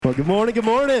Well, good morning, good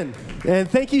morning.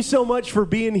 And thank you so much for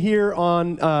being here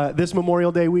on this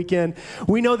Memorial Day weekend.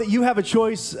 We know that you have a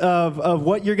choice of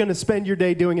what you're going to spend your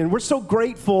day doing, and we're so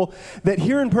grateful that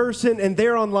here in person and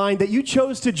there online that you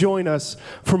chose to join us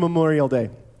for Memorial Day.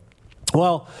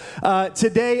 Well,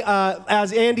 today,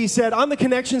 as Andy said, I'm the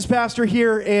Connections Pastor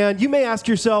here, and you may ask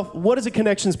yourself, what does a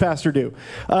Connections Pastor do?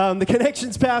 The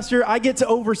Connections Pastor, I get to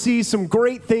oversee some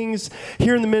great things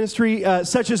here in the ministry,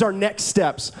 such as our Next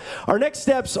Steps. Our Next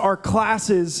Steps are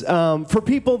classes for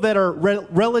people that are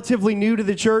relatively new to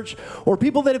the church, or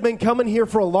people that have been coming here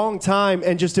for a long time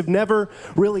and just have never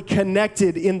really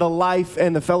connected in the life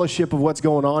and the fellowship of what's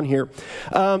going on here.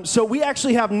 So we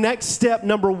actually have Next Step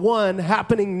number 1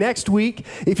 happening next week.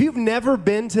 If you've never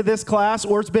been to this class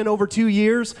or it's been over 2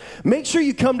 years, make sure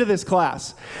you come to this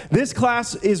class. This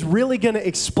class is really going to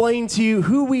explain to you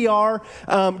who we are,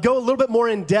 go a little bit more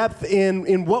in depth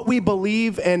in what we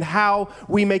believe and how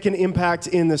we make an impact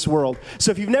in this world. So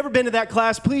if you've never been to that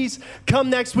class, please come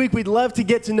next week. We'd love to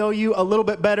get to know you a little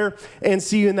bit better and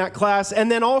see you in that class. And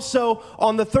then also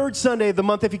on the third Sunday of the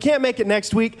month, if you can't make it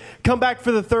next week, come back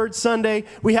for the third Sunday.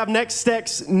 We have Next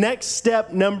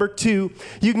Step number 2.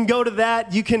 You can go to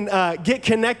that. You can get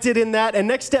connected in that. And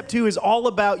Next Step 2 is all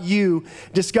about you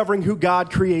discovering who God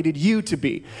created you to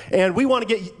be. And we want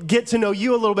to get to know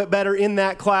you a little bit better in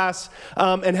that class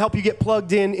and help you get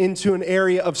plugged into an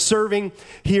area of serving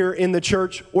here in the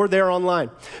church or there online.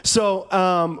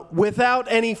 So without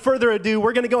any further ado,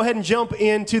 we're going to go ahead and jump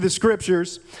into the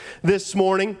scriptures this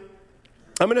morning.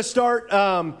 I'm going to start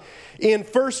in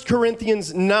 1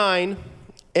 Corinthians 9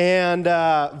 and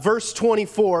verse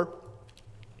 24.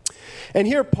 And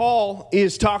here Paul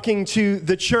is talking to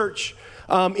the church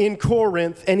in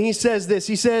Corinth, and he says this.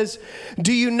 He says,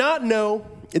 "Do you not know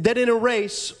that in a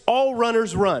race all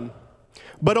runners run,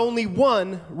 but only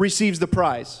one receives the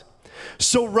prize?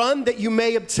 So run that you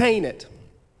may obtain it.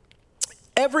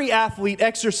 Every athlete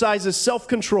exercises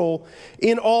self-control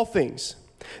in all things.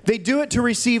 They do it to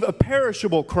receive a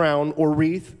perishable crown or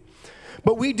wreath,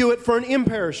 but we do it for an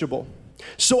imperishable.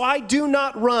 So I do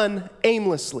not run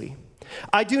aimlessly.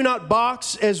 I do not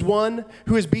box as one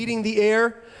who is beating the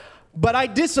air, but I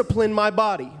discipline my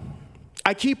body.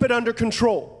 I keep it under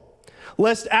control,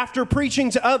 lest after preaching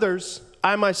to others,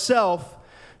 I myself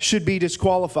should be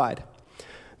disqualified."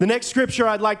 The next scripture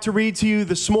I'd like to read to you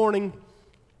this morning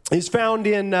is found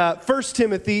in 1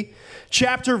 Timothy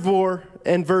chapter 4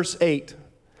 and verse 8.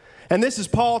 And this is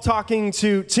Paul talking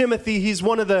to Timothy. He's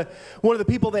one of the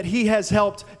people that he has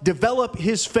helped develop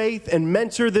his faith and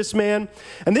mentor this man.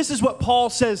 And this is what Paul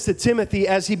says to Timothy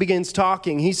as he begins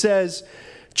talking. He says,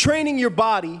 "Training your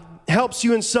body helps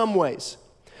you in some ways,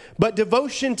 but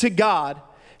devotion to God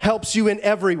helps you in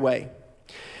every way.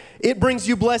 It brings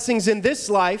you blessings in this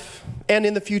life and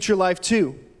in the future life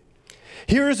too.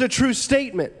 Here is a true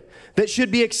statement that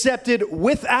should be accepted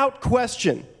without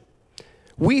question.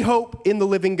 We hope in the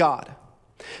living God,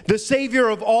 the Savior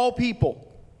of all people.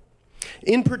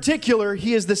 In particular,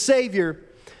 He is the Savior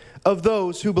of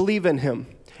those who believe in Him.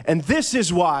 And this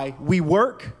is why we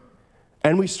work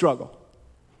and we struggle."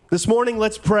 This morning,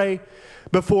 let's pray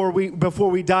before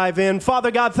we dive in. Father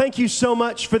God, thank you so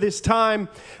much for this time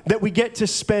that we get to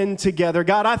spend together.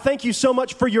 God, I thank you so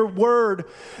much for your word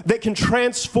that can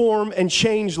transform and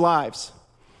change lives.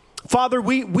 Father,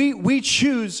 we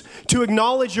choose to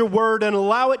acknowledge your word and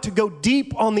allow it to go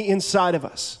deep on the inside of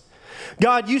us.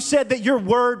 God, you said that your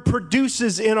word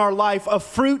produces in our life a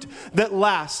fruit that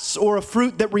lasts or a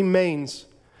fruit that remains.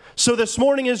 So this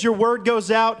morning as your word goes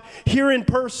out here in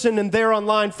person and there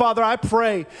online, Father, I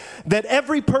pray that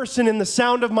every person in the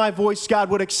sound of my voice, God,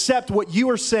 would accept what you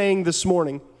are saying this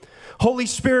morning. Holy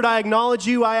Spirit, I acknowledge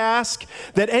you. I ask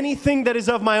that anything that is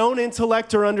of my own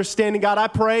intellect or understanding, God, I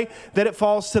pray that it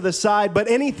falls to the side. But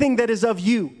anything that is of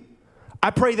you, I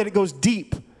pray that it goes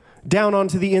deep down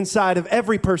onto the inside of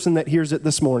every person that hears it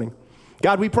this morning.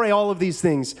 God, we pray all of these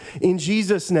things in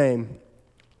Jesus' name.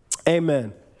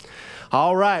 Amen.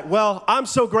 All right. Well, I'm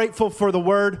so grateful for the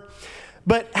word.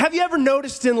 But have you ever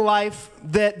noticed in life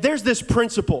that there's this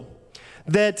principle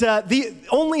that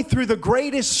only through the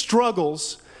greatest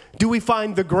struggles do we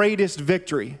find the greatest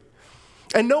victory?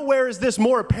 And nowhere is this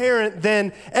more apparent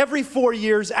than every 4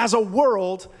 years as a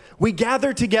world, we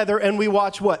gather together and we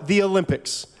watch what? The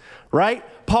Olympics, right?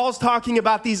 Paul's talking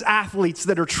about these athletes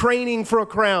that are training for a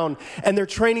crown and they're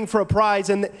training for a prize.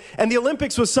 And the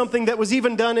Olympics was something that was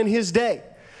even done in his day.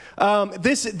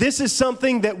 This is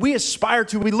something that we aspire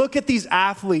to. We look at these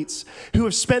athletes who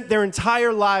have spent their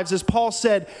entire lives, as Paul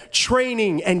said,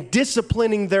 training and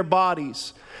disciplining their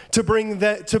bodies to bring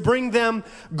them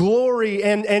glory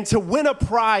and to win a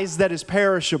prize that is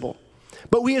perishable.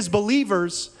 But we as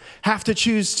believers have to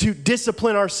choose to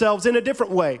discipline ourselves in a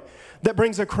different way that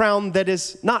brings a crown that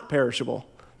is not perishable,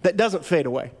 that doesn't fade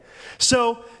away.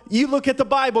 So you look at the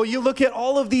Bible, you look at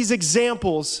all of these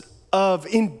examples of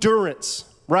endurance,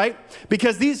 right?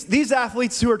 Because these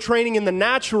athletes who are training in the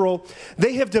natural,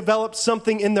 they have developed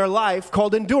something in their life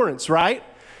called endurance, right?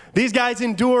 These guys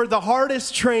endure the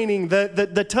hardest training,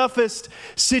 the toughest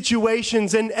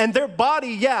situations, and their body,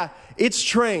 yeah, it's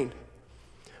trained.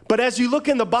 But as you look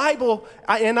in the Bible,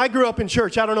 and I grew up in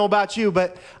church, I don't know about you,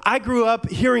 but I grew up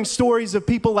hearing stories of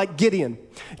people like Gideon.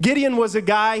 Gideon was a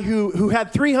guy who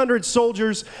had 300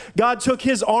 soldiers. God took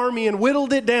his army and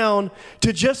whittled it down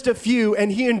to just a few,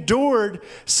 and he endured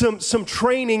some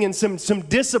training and some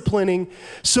disciplining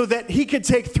so that he could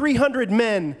take 300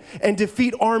 men and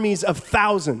defeat armies of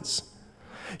thousands.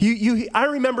 I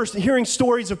remember hearing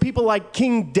stories of people like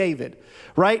King David,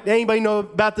 right? Anybody know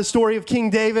about the story of King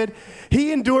David?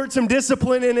 He endured some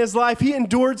discipline in his life. He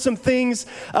endured some things,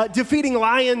 defeating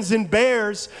lions and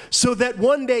bears so that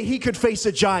one day he could face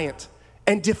a giant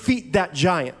and defeat that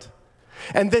giant.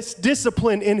 And this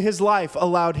discipline in his life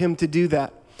allowed him to do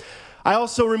that. I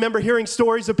also remember hearing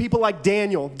stories of people like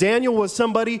Daniel. Daniel was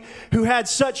somebody who had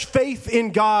such faith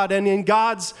in God and in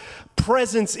God's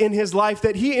presence in his life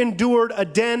that he endured a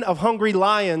den of hungry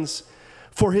lions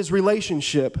for his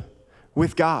relationship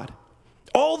with God.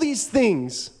 All these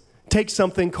things take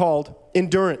something called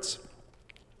endurance.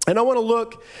 And I want to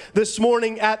look this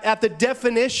morning at the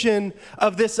definition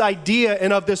of this idea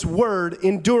and of this word,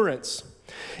 endurance.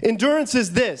 Endurance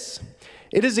is this.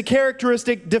 It is a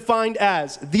characteristic defined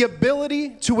as the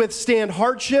ability to withstand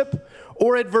hardship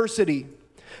or adversity,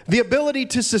 the ability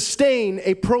to sustain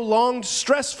a prolonged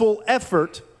stressful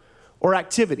effort or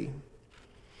activity.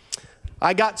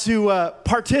 I got to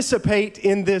participate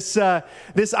in this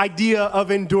idea of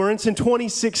endurance in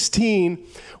 2016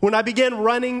 when I began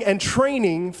running and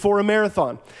training for a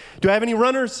marathon. Do I have any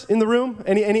runners in the room?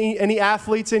 Any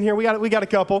athletes in here? We got a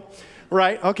couple,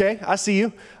 right? Okay, I see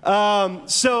you.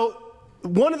 So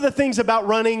one of the things about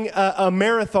running a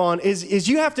marathon is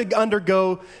you have to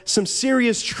undergo some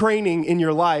serious training in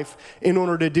your life in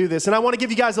order to do this. And I want to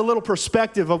give you guys a little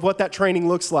perspective of what that training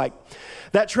looks like.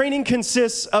 That training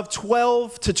consists of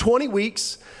 12 to 20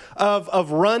 weeks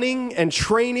of running and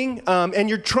training, and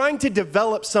you're trying to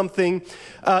develop something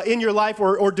in your life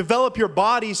or develop your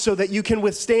body so that you can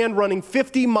withstand running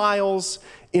 50 miles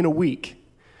in a week.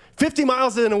 50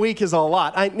 miles in a week is a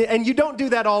lot. And you don't do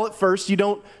that all at first. You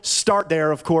don't start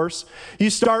there, of course.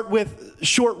 You start with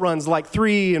short runs like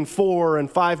 3 and 4 and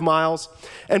 5 miles.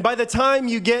 And by the time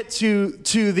you get to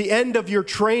the end of your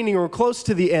training or close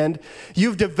to the end,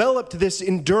 you've developed this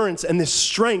endurance and this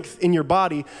strength in your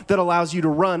body that allows you to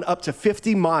run up to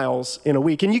 50 miles in a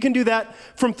week. And you can do that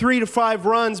from 3 to 5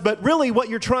 runs. But really what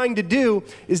you're trying to do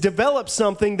is develop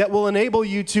something that will enable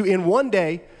you to, in one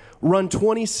day, run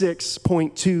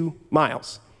 26.2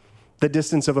 miles, the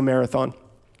distance of a marathon.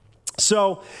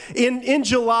 So in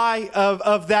July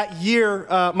of that year,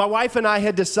 my wife and I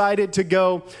had decided to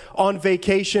go on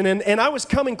vacation, and I was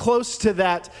coming close to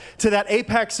that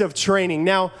apex of training.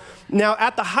 Now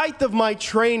at the height of my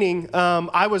training,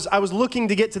 I was looking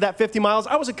to get to that 50 miles.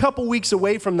 I was a couple weeks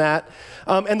away from that,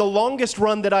 and the longest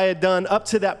run that I had done up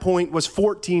to that point was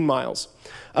 14 miles.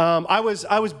 I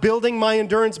was building my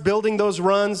endurance, building those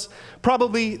runs,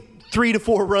 probably 3 to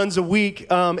 4 runs a week,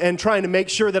 and trying to make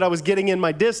sure that I was getting in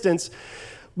my distance.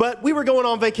 But we were going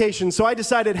on vacation, so I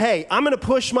decided, hey, I'm going to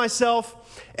push myself,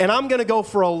 and I'm going to go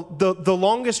for the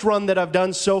longest run that I've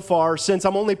done so far, since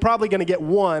I'm only probably going to get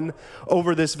one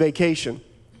over this vacation.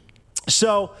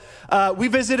 So we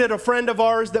visited a friend of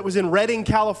ours that was in Redding,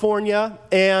 California,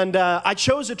 and I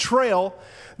chose a trail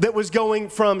that was going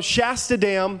from Shasta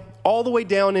Dam all the way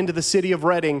down into the city of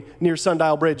Redding near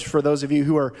Sundial Bridge, for those of you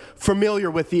who are familiar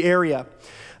with the area.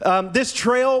 This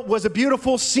trail was a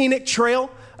beautiful scenic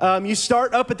trail. You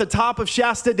start up at the top of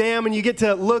Shasta Dam, and you get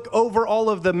to look over all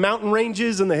of the mountain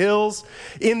ranges and the hills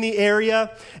in the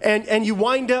area, and you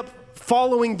wind up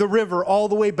following the river all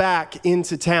the way back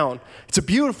into town. It's a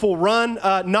beautiful run,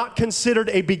 not considered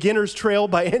a beginner's trail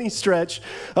by any stretch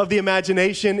of the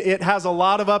imagination. It has a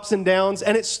lot of ups and downs,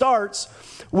 and it starts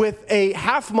with a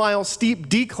half-mile steep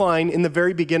decline in the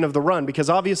very beginning of the run, because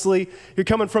obviously you're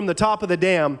coming from the top of the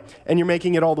dam and you're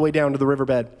making it all the way down to the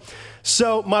riverbed.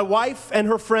 So my wife and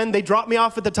her friend, they dropped me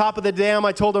off at the top of the dam.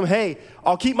 I told them, hey,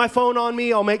 I'll keep my phone on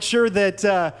me. I'll make sure that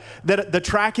that the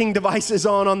tracking device is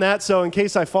on that. So in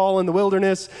case I fall in the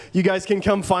wilderness, you guys can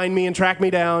come find me and track me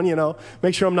down,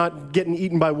 make sure I'm not getting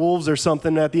eaten by wolves or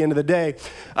something at the end of the day.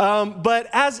 But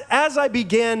as I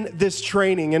began this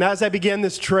training and as I began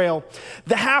this trail,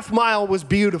 the half mile was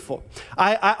beautiful.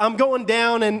 I'm going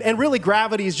down and really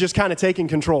gravity is just kind of taking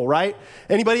control, right?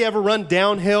 Anybody ever run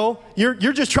downhill? You're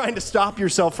just trying to stop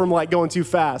yourself from going too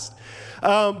fast.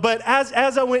 But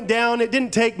as I went down, it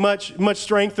didn't take much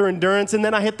strength or endurance. And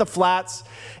then I hit the flats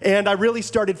and I really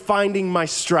started finding my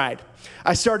stride.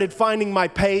 I started finding my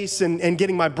pace and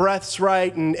getting my breaths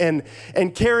right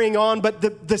and carrying on. But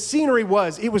the scenery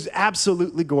it was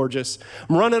absolutely gorgeous.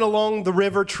 I'm running along the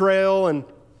river trail and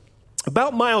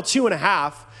about mile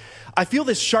 2.5, I feel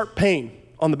this sharp pain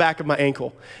on the back of my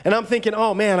ankle. And I'm thinking,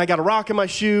 oh man, I got a rock in my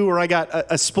shoe or I got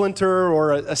a splinter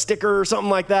or a sticker or something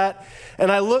like that.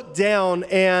 And I looked down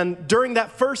and during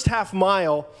that first half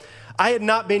mile, I had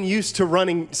not been used to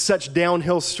running such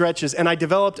downhill stretches and I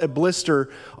developed a blister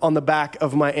on the back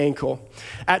of my ankle.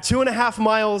 At 2.5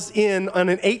 miles in on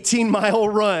an 18-mile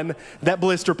run, that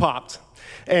blister popped.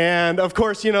 And of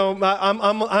course,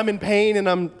 I'm in pain and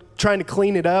I'm trying to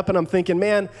clean it up and I'm thinking,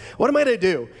 man, what am I going to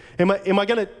do? Am I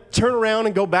going to turn around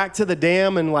and go back to the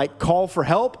dam and call for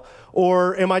help?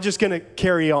 Or am I just going to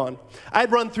carry on?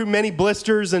 I'd run through many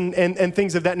blisters and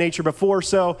things of that nature before,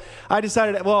 so I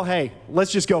decided, well, hey,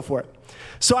 let's just go for it.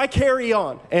 So I carry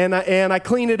on and I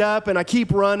clean it up and I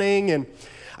keep running and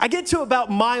I get to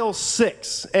about mile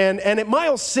 6, and at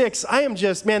mile 6, I am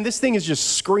just, man, this thing is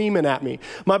just screaming at me.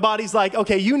 My body's like,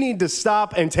 okay, you need to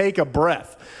stop and take a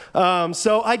breath.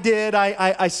 So I did.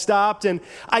 I stopped, and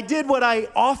I did what I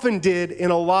often did in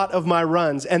a lot of my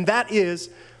runs, and that is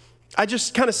I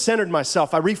just kind of centered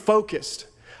myself. I refocused.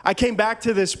 I came back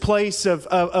to this place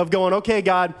of going, okay,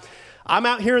 God, I'm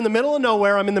out here in the middle of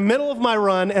nowhere. I'm in the middle of my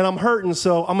run, and I'm hurting,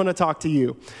 so I'm going to talk to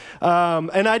you.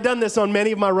 And I'd done this on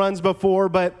many of my runs before,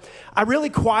 but I really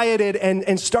quieted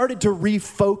and started to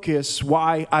refocus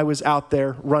why I was out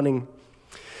there running.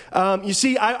 You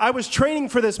see, I was training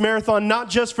for this marathon not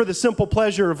just for the simple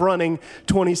pleasure of running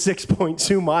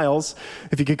 26.2 miles,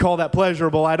 if you could call that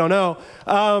pleasurable, I don't know.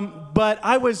 But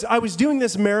I was doing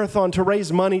this marathon to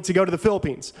raise money to go to the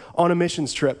Philippines on a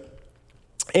missions trip.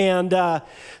 And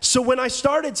so when I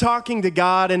started talking to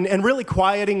God and really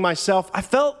quieting myself, I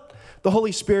felt the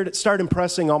Holy Spirit start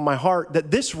impressing on my heart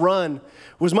that this run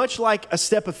was much like a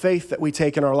step of faith that we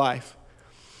take in our life.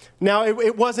 Now,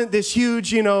 it wasn't this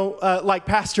huge, like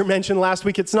Pastor mentioned last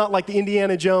week, it's not like the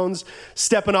Indiana Jones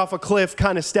stepping off a cliff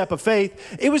kind of step of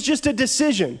faith. It was just a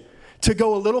decision to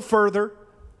go a little further,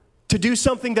 to do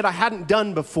something that I hadn't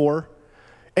done before,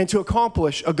 and to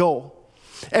accomplish a goal.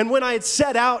 And when I had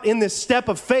set out in this step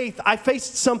of faith, I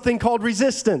faced something called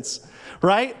resistance,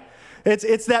 right?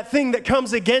 It's that thing that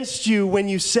comes against you when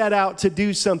you set out to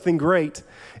do something great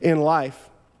in life.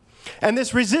 And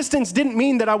this resistance didn't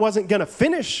mean that I wasn't going to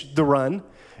finish the run.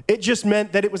 It just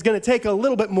meant that it was going to take a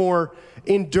little bit more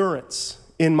endurance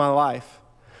in my life.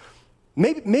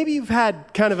 Maybe you've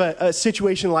had kind of a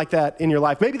situation like that in your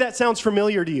life. Maybe that sounds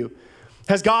familiar to you.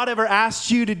 Has God ever asked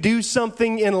you to do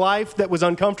something in life that was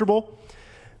uncomfortable?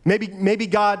 Maybe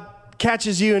God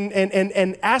catches you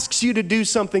and asks you to do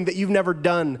something that you've never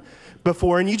done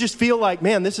before, and you just feel like,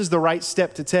 man, this is the right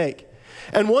step to take.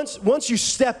 And once you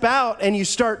step out and you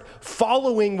start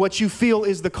following what you feel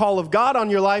is the call of God on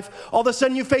your life, all of a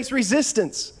sudden you face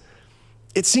resistance.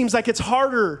 It seems like it's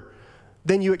harder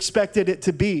than you expected it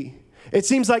to be. It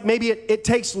seems like maybe it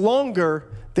takes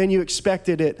longer than you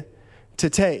expected it to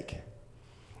take.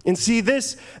 And see,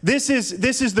 this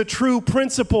is the true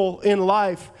principle in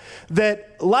life,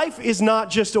 that life is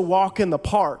not just a walk in the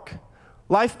park.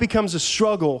 Life becomes a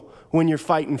struggle when you're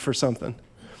fighting for something.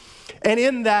 And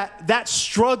in that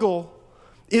struggle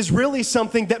is really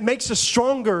something that makes us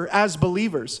stronger as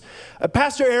believers.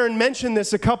 Pastor Aaron mentioned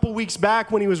this a couple weeks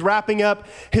back when he was wrapping up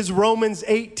his Romans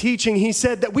 8 teaching. He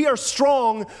said that we are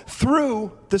strong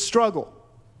through the struggle.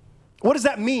 What does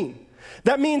that mean?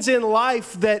 That means in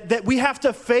life that we have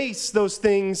to face those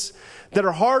things that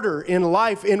are harder in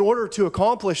life in order to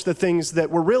accomplish the things that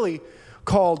we're really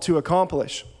called to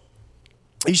accomplish.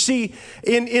 You see,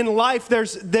 in life,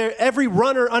 every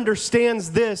runner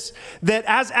understands this, that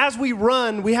as we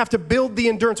run, we have to build the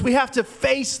endurance. We have to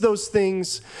face those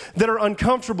things that are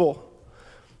uncomfortable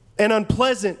and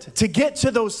unpleasant to get to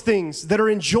those things that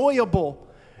are enjoyable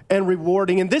and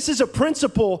rewarding. And this is a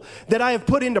principle that I have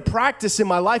put into practice in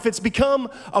my life. It's become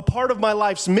a part of my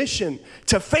life's mission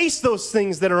to face those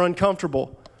things that are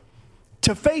uncomfortable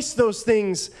to face those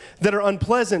things that are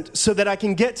unpleasant so that I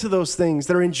can get to those things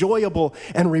that are enjoyable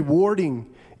and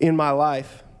rewarding in my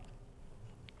life.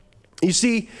 You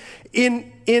see,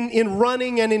 in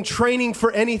running and in training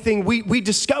for anything, we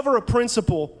discover a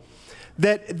principle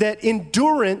that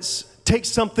endurance takes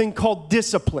something called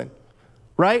discipline,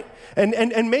 right?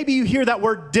 And maybe you hear that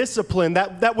word discipline.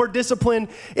 That word discipline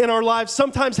in our lives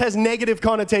sometimes has negative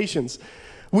connotations.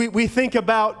 We think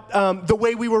about the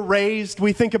way we were raised.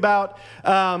 We think about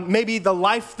maybe the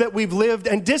life that we've lived.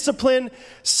 And discipline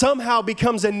somehow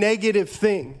becomes a negative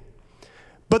thing.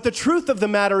 But the truth of the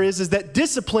matter is that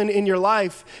discipline in your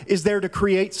life is there to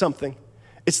create something.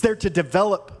 It's there to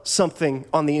develop something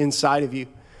on the inside of you.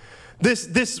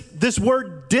 This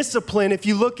word discipline, if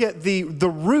you look at the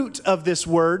root of this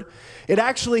word, it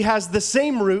actually has the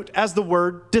same root as the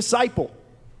word disciple.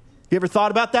 You ever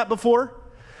thought about that before?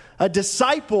 A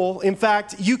disciple, in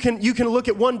fact, you can look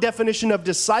at one definition of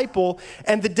disciple,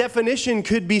 and the definition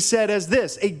could be said as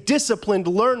this: a disciplined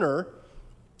learner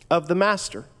of the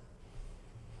master.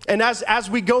 And as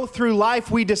we go through life,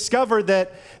 we discover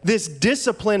that this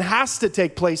discipline has to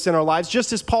take place in our lives,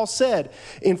 just as Paul said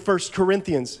in 1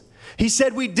 Corinthians. He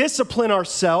said we discipline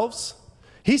ourselves.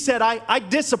 He said, I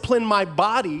discipline my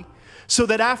body so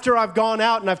that after I've gone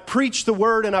out and I've preached the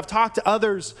word and I've talked to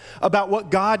others about what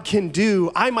God can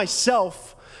do, I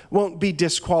myself won't be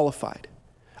disqualified.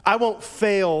 I won't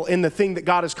fail in the thing that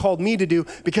God has called me to do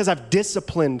because I've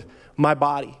disciplined my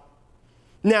body.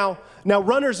 Now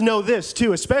runners know this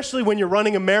too, especially when you're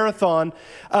running a marathon,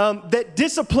 that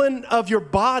discipline of your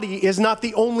body is not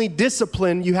the only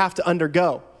discipline you have to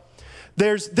undergo.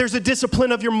 There's a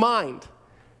discipline of your mind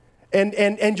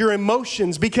and your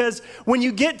emotions, because when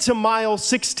you get to mile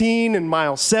 16 and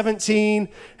mile 17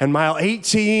 and mile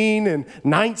 18 and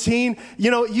 19,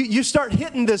 you start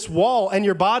hitting this wall and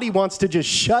your body wants to just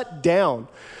shut down.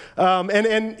 And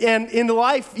in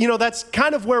life, that's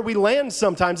kind of where we land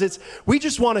sometimes. We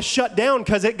just want to shut down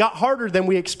because it got harder than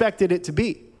we expected it to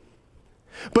be.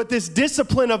 But this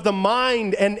discipline of the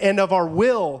mind and of our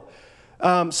will,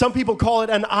 some people call it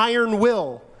an iron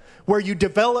will, where you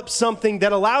develop something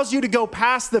that allows you to go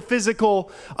past the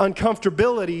physical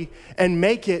uncomfortability and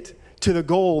make it to the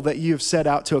goal that you've set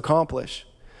out to accomplish.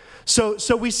 So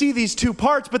we see these two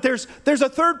parts, but there's a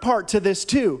third part to this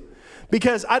too.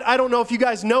 Because I don't know if you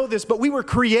guys know this, but we were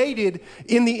created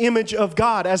in the image of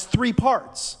God as three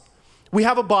parts. We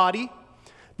have a body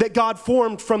that God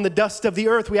formed from the dust of the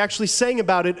earth. We actually sang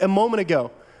about it a moment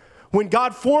ago. When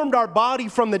God formed our body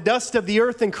from the dust of the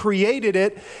earth and created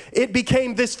it, it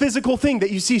became this physical thing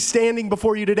that you see standing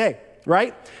before you today,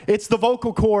 right? It's the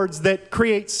vocal cords that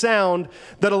create sound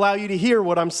that allow you to hear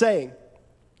what I'm saying.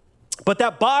 But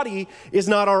that body is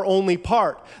not our only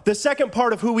part. The second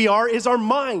part of who we are is our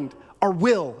mind, our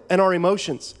will, and our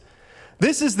emotions.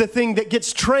 This is the thing that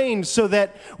gets trained so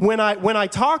that when I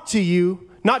talk to you,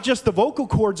 not just the vocal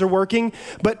cords are working,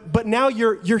 but now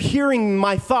you're hearing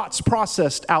my thoughts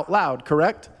processed out loud,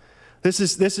 correct? This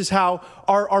is how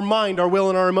our mind, our will,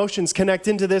 and our emotions connect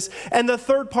into this. And the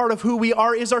third part of who we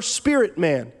are is our spirit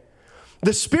man.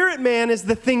 The spirit man is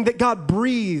the thing that God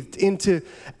breathed into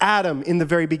Adam in the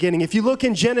very beginning. If you look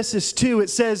in Genesis 2,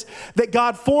 it says that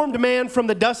God formed man from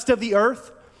the dust of the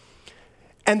earth,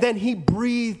 and then he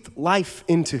breathed life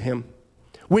into him.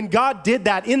 When God did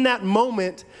that, in that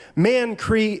moment, man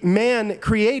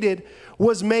created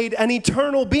was made an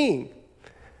eternal being.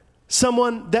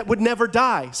 Someone that would never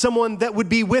die. Someone that would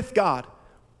be with God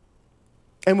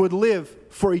and would live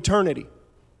for eternity.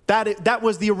 That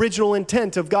was the original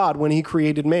intent of God when he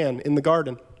created man in the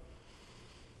garden.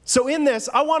 So in this,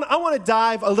 I want to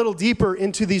dive a little deeper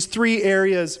into these three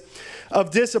areas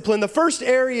of discipline. The first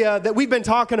area that we've been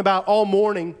talking about all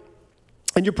morning,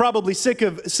 and you're probably sick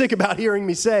about hearing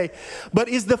me say, but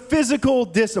is the physical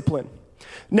discipline.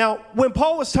 Now, when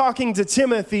Paul was talking to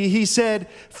Timothy, he said,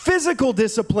 physical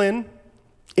discipline,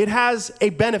 it has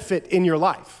a benefit in your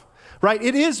life, right?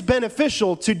 It is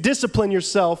beneficial to discipline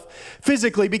yourself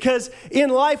physically, because in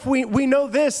life we know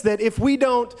this, that if we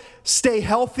don't stay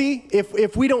healthy,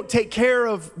 if we don't take care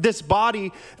of this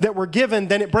body that we're given,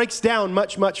 then it breaks down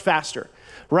much, much faster.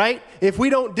 Right? If we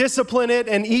don't discipline it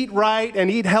and eat right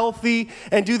and eat healthy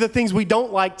and do the things we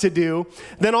don't like to do,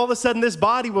 then all of a sudden this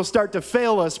body will start to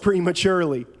fail us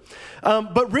prematurely.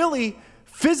 But really,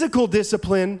 physical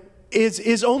discipline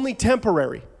is only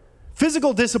temporary.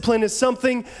 Physical discipline is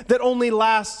something that only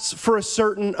lasts for a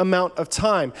certain amount of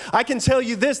time. I can tell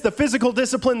you this, the physical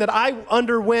discipline that I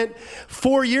underwent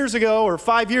 4 years ago, or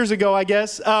 5 years ago, I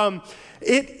guess,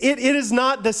 it is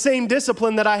not the same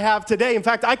discipline that I have today. In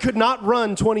fact, I could not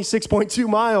run 26.2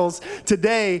 miles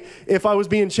today if I was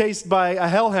being chased by a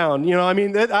hellhound.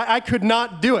 I could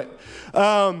not do it.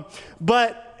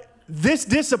 But this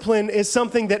discipline is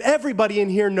something that everybody in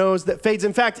here knows that fades.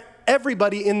 In fact,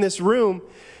 everybody in this room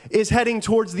is heading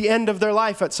towards the end of their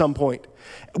life at some point,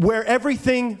 where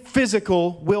everything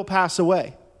physical will pass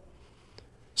away.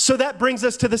 So that brings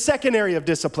us to the second area of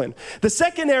discipline. The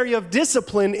second area of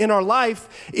discipline in our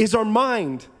life is our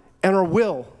mind and our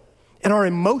will and our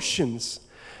emotions.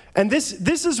 And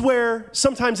this is where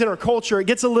sometimes in our culture it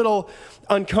gets a little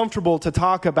uncomfortable to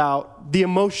talk about the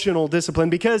emotional discipline,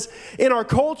 because in our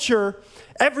culture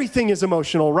everything is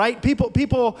emotional, right?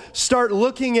 People start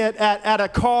looking at a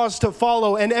cause to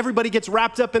follow, and everybody gets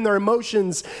wrapped up in their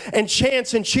emotions and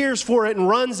chants and cheers for it and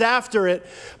runs after it.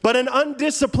 But an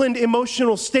undisciplined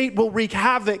emotional state will wreak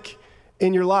havoc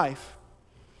in your life.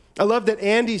 I love that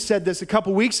Andy said this a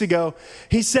couple weeks ago.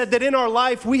 He said that in our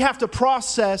life we have to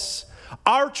process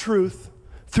our truth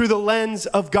through the lens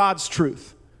of God's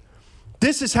truth.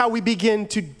 This is how we begin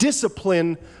to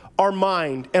discipline our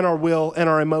mind and our will and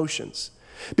our emotions.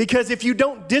 Because if you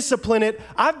don't discipline it,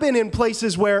 I've been in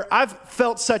places where I've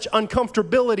felt such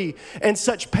uncomfortability and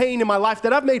such pain in my life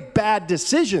that I've made bad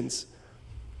decisions.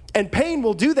 And pain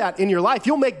will do that in your life.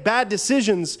 You'll make bad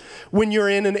decisions when you're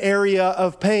in an area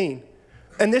of pain.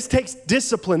 And this takes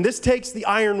discipline. This takes the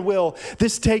iron will.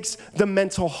 This takes the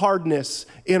mental hardness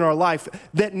in our life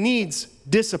that needs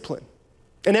discipline.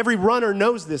 And every runner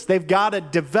knows this. They've got to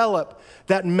develop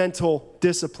that mental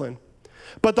discipline.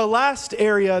 But the last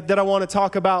area that I want to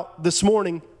talk about this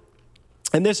morning,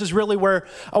 and this is really where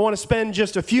I want to spend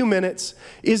just a few minutes,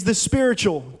 is the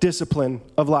spiritual discipline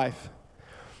of life.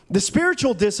 The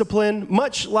spiritual discipline,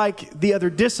 much like the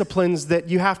other disciplines that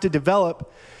you have to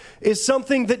develop, is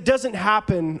something that doesn't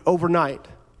happen overnight.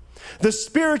 The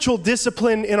spiritual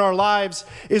discipline in our lives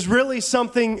is really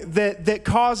something that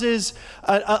causes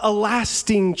a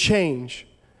lasting change.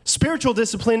 Spiritual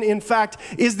discipline, in fact,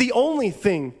 is the only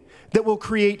thing that will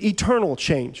create eternal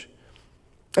change.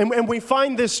 And we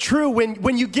find this true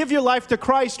when you give your life to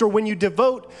Christ, or when you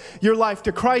devote your life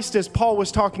to Christ, as Paul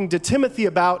was talking to Timothy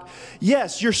about.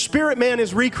 Yes, your spirit man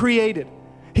is recreated.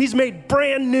 He's made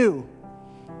brand new.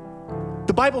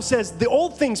 The Bible says the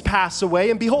old things pass away,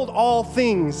 and behold, all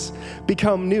things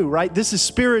become new, right? This is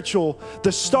spiritual,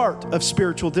 the start of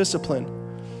spiritual discipline.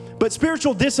 But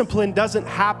spiritual discipline doesn't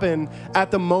happen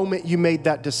at the moment you made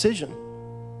that decision.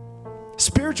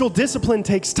 Spiritual discipline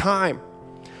takes time,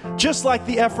 just like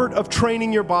the effort of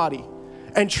training your body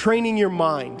and training your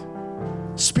mind.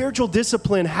 Spiritual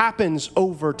discipline happens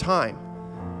over time.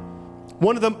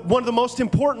 One of the most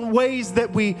important ways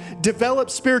that we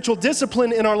develop spiritual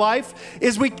discipline in our life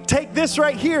is we take this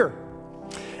right here.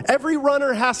 Every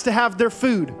runner has to have their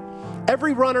food.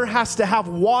 Every runner has to have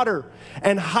water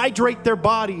and hydrate their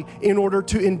body in order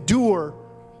to endure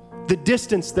the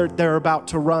distance they're about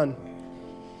to run.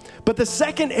 But the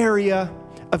second area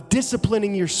of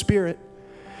disciplining your spirit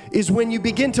is when you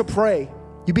begin to pray.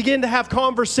 You begin to have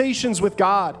conversations with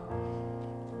God.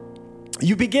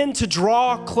 You begin to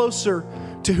draw closer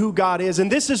to who God is.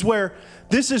 And this is where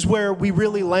we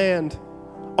really land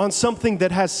on something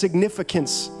that has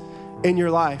significance in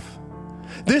your life.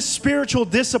 This spiritual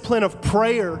discipline of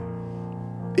prayer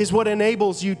is what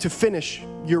enables you to finish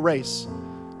your race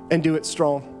and do it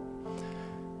strong.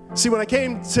 See, when I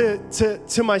came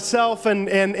to myself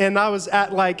and I was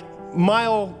at like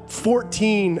mile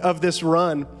 14 of this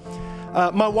run,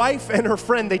 my wife and her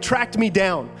friend, they tracked me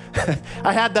down.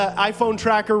 I had the iPhone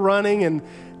tracker running, and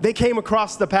they came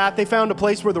across the path. They found a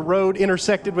place where the road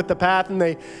intersected with the path, and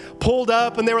they pulled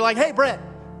up, and they were like, "Hey, Brett,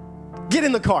 get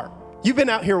in the car. You've been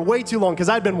out here way too long," because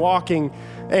I'd been walking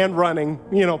and running,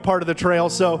 part of the trail.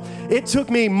 So it took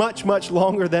me much, much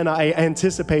longer than I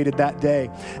anticipated that day.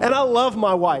 And I love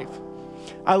my wife.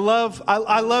 I love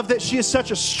that she is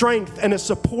such a strength and a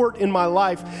support in my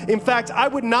life. In fact, I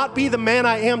would not be the man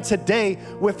I am today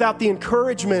without the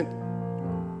encouragement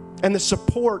and the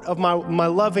support of my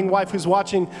loving wife, who's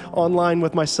watching online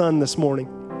with my son this morning.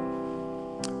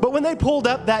 But when they pulled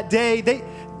up that day,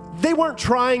 they weren't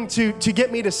trying to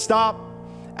get me to stop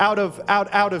out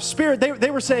of spirit. They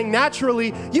were saying,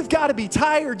 naturally, you've got to be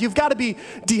tired. You've got to be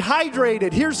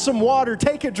dehydrated. Here's some water.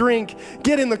 Take a drink.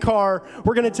 Get in the car.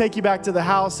 We're going to take you back to the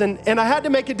house. And I had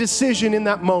to make a decision in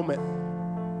that moment.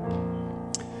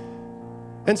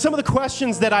 And some of the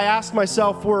questions that I asked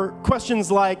myself were questions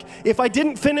like, if I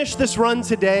didn't finish this run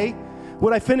today,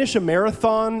 would I finish a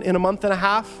marathon in a month and a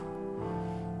half?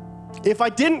 If I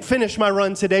didn't finish my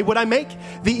run today, would I make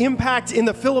the impact in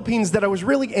the Philippines that I was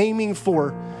really aiming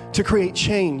for to create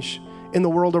change in the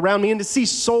world around me and to see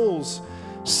souls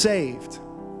saved.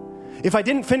 If I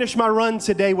didn't finish my run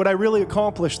today, would I really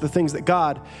accomplish the things that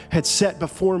God had set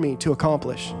before me to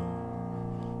accomplish?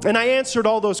 And I answered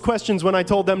all those questions when I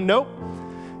told them, nope,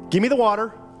 give me the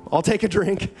water, I'll take a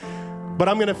drink, but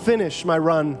I'm going to finish my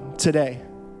run today.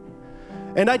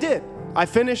 And I did. I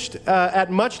finished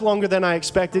at much longer than I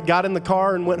expected, got in the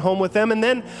car and went home with them. And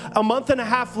then a month and a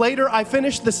half later, I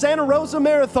finished the Santa Rosa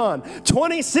Marathon,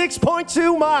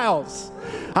 26.2 miles.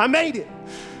 I made it.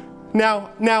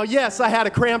 Now, yes, I had a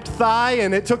cramped thigh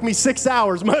and it took me 6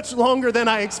 hours, much longer than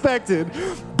I expected,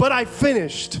 but I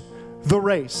finished the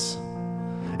race.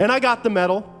 And I got the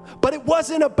medal, but it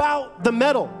wasn't about the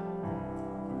medal.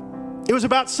 It was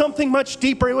about something much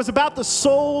deeper. It was about the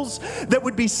souls that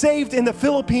would be saved in the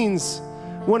Philippines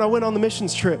when I went on the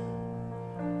missions trip.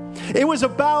 It was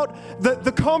about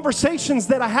the conversations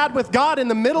that I had with God in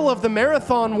the middle of the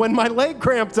marathon when my leg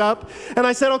cramped up. And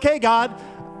I said, okay, God,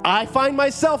 I find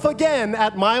myself again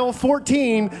at mile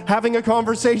 14 having a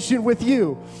conversation with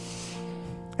you.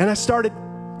 And I started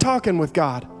talking with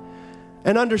God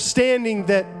and understanding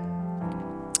that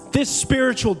this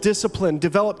spiritual discipline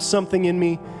developed something in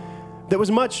me that was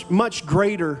much, much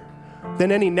greater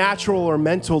than any natural or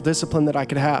mental discipline that I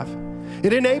could have.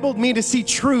 It enabled me to see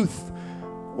truth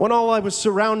when all I was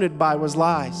surrounded by was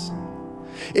lies.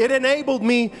 It enabled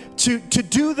me to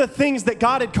do the things that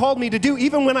God had called me to do,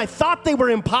 even when I thought they were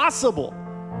impossible.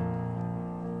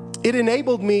 It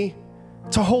enabled me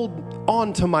to hold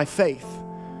on to my faith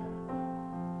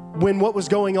when what was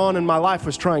going on in my life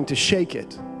was trying to shake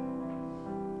it.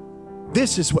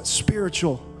 This is what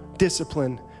spiritual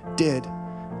discipline did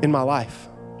in my life.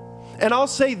 And I'll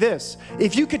say this,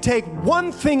 if you could take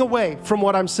one thing away from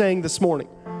what I'm saying this morning,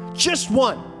 just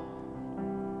one,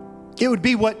 it would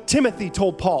be what Timothy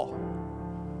told Paul.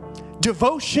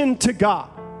 Devotion to God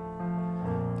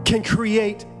can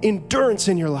create endurance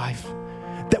in your life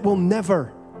that will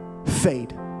never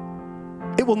fade.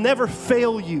 It will never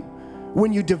fail you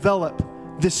when you develop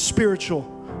this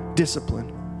spiritual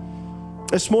discipline.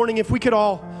 This morning, if we could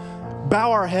all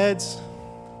bow our heads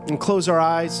and close our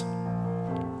eyes,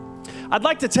 I'd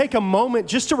like to take a moment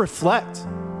just to reflect.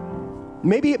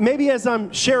 Maybe as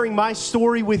I'm sharing my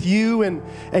story with you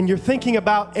and you're thinking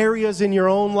about areas in your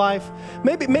own life,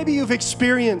 maybe you've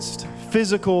experienced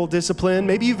physical discipline,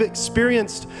 maybe you've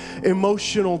experienced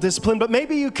emotional discipline, but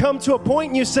maybe you come to a point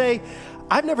and you say,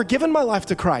 I've never given my life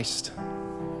to Christ.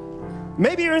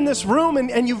 Maybe you're in this room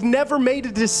and you've never made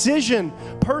a decision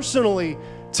personally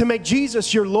to make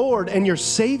Jesus your Lord and your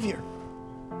Savior.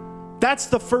 That's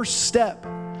the first step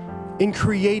in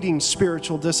creating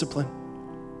spiritual discipline.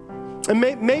 And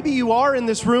maybe you are in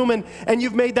this room and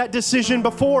you've made that decision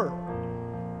before.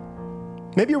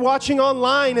 Maybe you're watching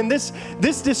online and this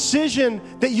decision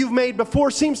that you've made before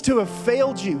seems to have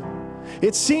failed you.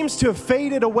 It seems to have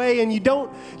faded away and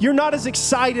you're not as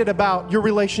excited about your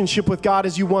relationship with God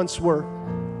as you once were.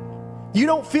 You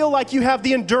don't feel like you have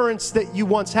the endurance that you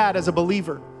once had as a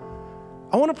believer.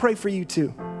 I want to pray for you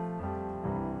too.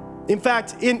 In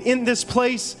fact, in this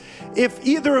place, if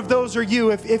either of those are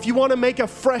you, if you want to make a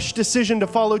fresh decision to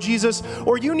follow Jesus,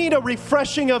 or you need a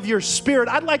refreshing of your spirit,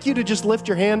 I'd like you to just lift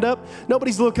your hand up.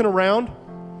 Nobody's looking around.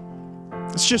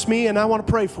 It's just me, and I want to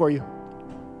pray for you.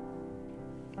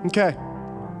 Okay.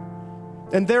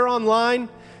 And there online,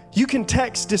 you can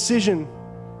text decision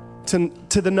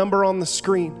to the number on the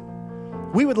screen.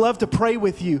 We would love to pray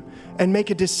with you and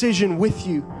make a decision with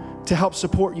you to help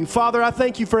support you. Father, I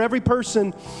thank you for every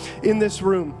person in this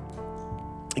room.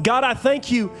 God, I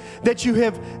thank you that you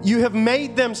have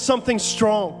made them something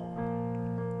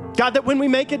strong. God, that when we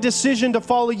make a decision to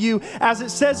follow you, as it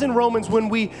says in Romans, when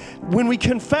we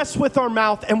confess with our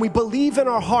mouth and we believe in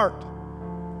our heart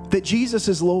that Jesus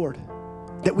is Lord,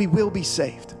 that we will be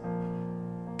saved.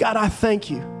 God, I thank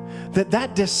you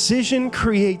that decision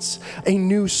creates a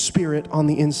new spirit on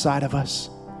the inside of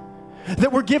us.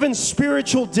 That we're given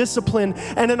spiritual discipline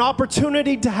and an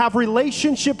opportunity to have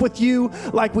relationship with you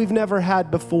like we've never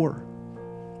had before.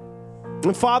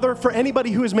 And Father, for anybody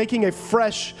who is making a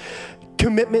fresh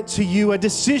commitment to you, a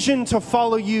decision to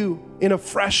follow you in a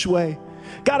fresh way,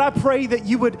 God, I pray that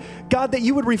you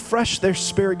would refresh their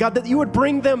spirit. God, that you would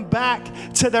bring them back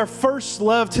to their first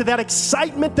love, to that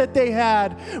excitement that they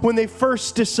had when they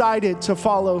first decided to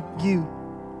follow you.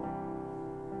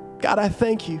 God, I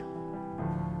thank you.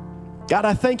 God,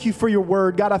 I thank you for your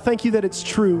word. God, I thank you that it's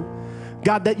true.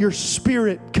 God, that your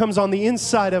spirit comes on the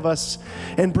inside of us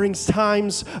and brings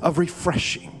times of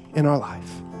refreshing in our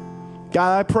life.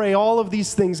 God, I pray all of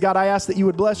these things. God, I ask that you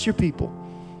would bless your people.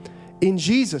 In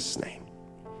Jesus' name,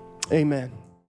 amen.